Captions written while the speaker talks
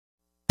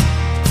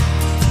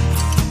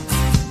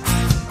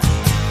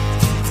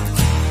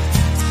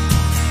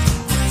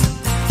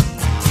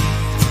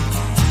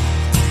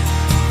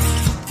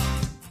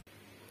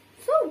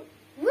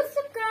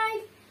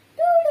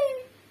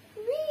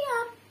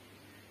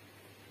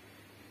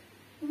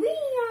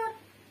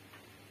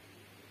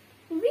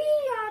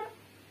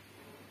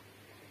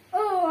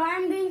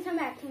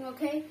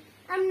okay?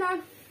 I'm not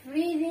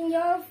freezing.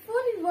 Your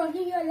phone is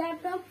working, your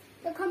laptop,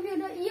 the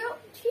computer, your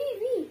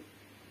TV.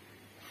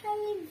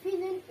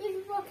 Television is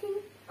working,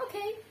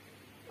 okay?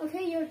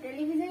 Okay, your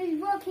television is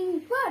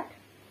working, but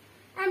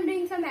I'm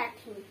doing some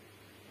action.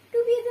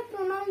 To be the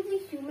pronounce the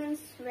human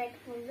sweat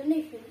from the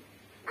nation.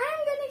 I'm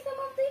getting some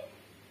of the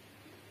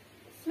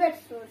sweat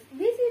source.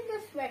 This is the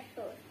sweat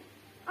source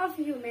of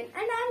human,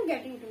 and I'm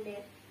getting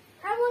today.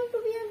 I want to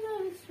be a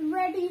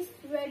sweaty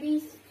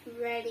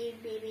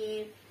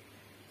baby.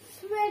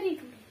 Sweaty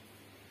today.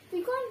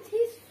 Because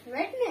his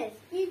sweatness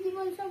is the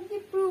one of the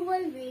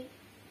proven way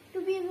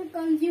to be a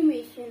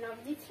consummation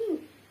of the thing.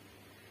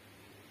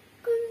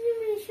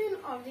 Consummation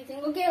of the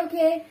thing.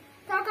 Okay.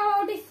 Talk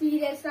about the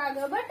serious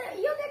Saga, but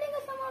you're getting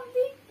some of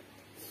the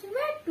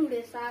sweat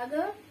today,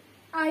 Saga.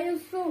 Are you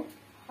so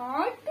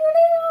hot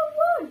today or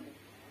what?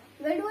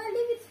 Where do I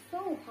live? It's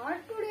so hot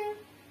today.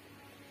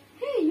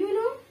 Hey,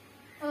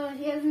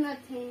 here's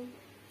nothing.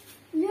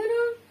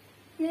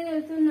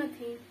 Here's also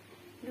nothing.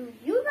 Do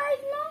you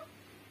guys know?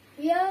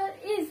 Here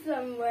is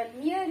someone.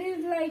 Here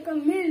is like a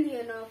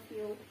million of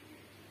you.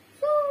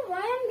 So, why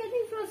I'm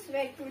getting so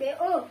sweat today?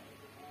 Oh,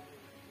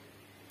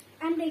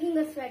 I'm taking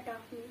a sweat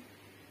off me.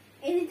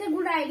 Is it a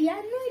good idea?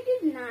 No, it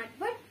is not.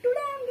 But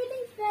today I'm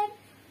getting sweat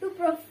to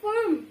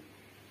perform.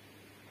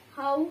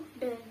 How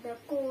does the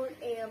cold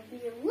air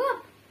behave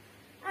up?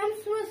 I'm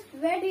so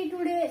sweaty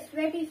today.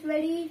 Sweaty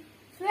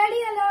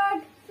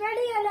alert.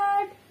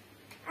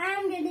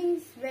 I'm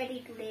getting sweaty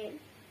today.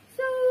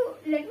 So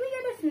let me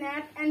get a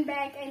snap and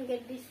back and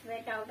get this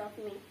sweat out of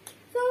me.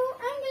 So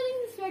I'm getting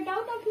the sweat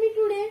out of me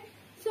today.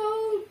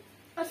 So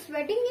a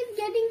sweating is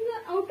getting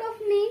out of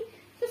me.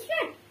 So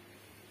sweat.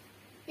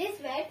 This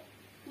sweat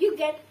you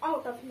get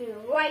out of me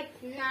right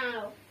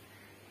now.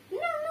 No,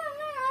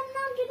 I'm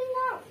not getting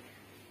out.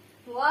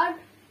 What?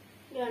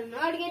 You're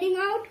not getting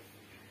out?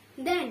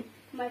 Then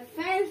my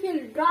fans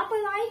will drop a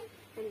like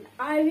and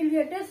I will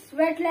get a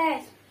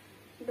sweatless.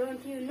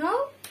 Don't you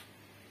know?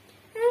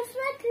 I'm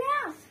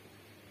sweatless.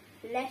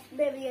 Less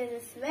baby as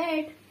a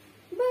sweat.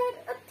 But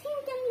a thing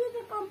can be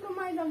the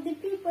compromise of the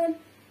people.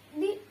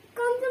 The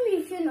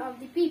consummation of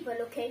the people,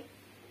 okay?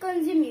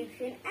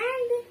 Consummation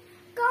and the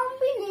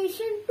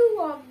combination two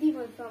of the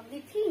ones of the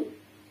thing.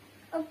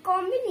 A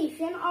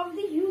combination of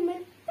the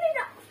human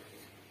products.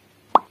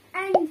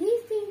 And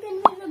this thing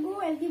can never go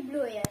as the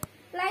blow air.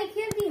 Like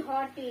here the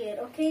hot air,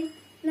 okay?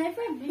 Now if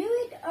I blew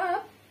it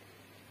up,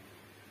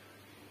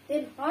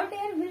 then hot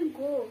air will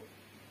go.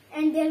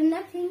 And there's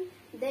nothing,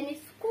 then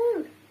it's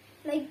cold.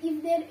 Like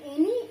if there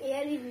any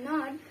air is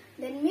not,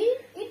 then means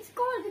it's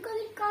cold because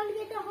it can't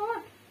get a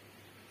hot.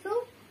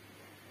 So,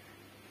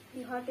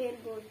 the hot air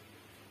goes.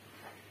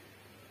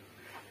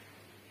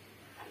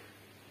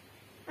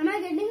 Am I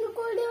getting a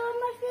cold air on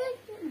my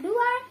face? Do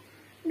I?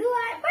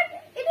 But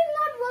it is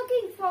not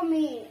working for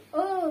me.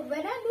 Oh,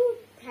 when I do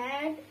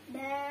that,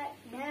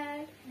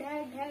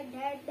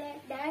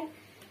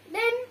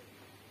 then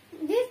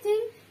this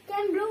thing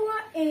can blow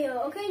air.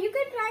 Okay, you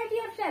can try it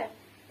yourself.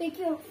 Put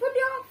your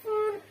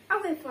phone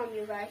away from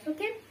you guys.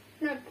 Okay,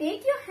 now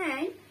take your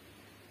hand,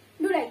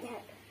 do like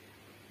that.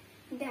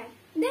 Then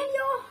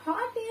your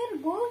hot air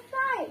go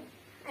outside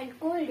and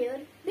cold air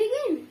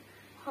begin.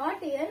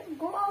 Hot air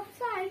go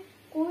outside,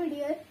 cold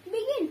air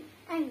begin.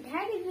 And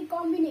that is the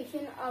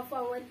combination of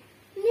our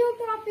new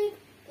topic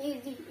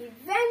is the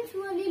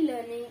eventually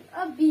learning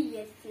a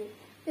BSc.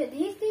 So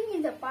this thing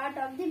is a part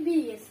of the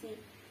BSc.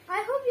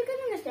 I hope you can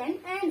understand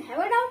and have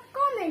a doubt,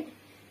 comment.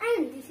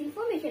 And this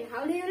information,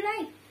 how do you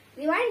like?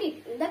 Rewind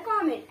it in the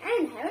comment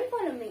and have and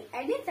follow me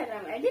at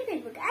Instagram, at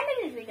Facebook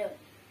and at Twitter.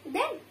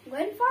 Then go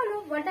and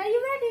follow. What are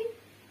you waiting?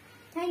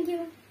 Thank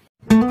you.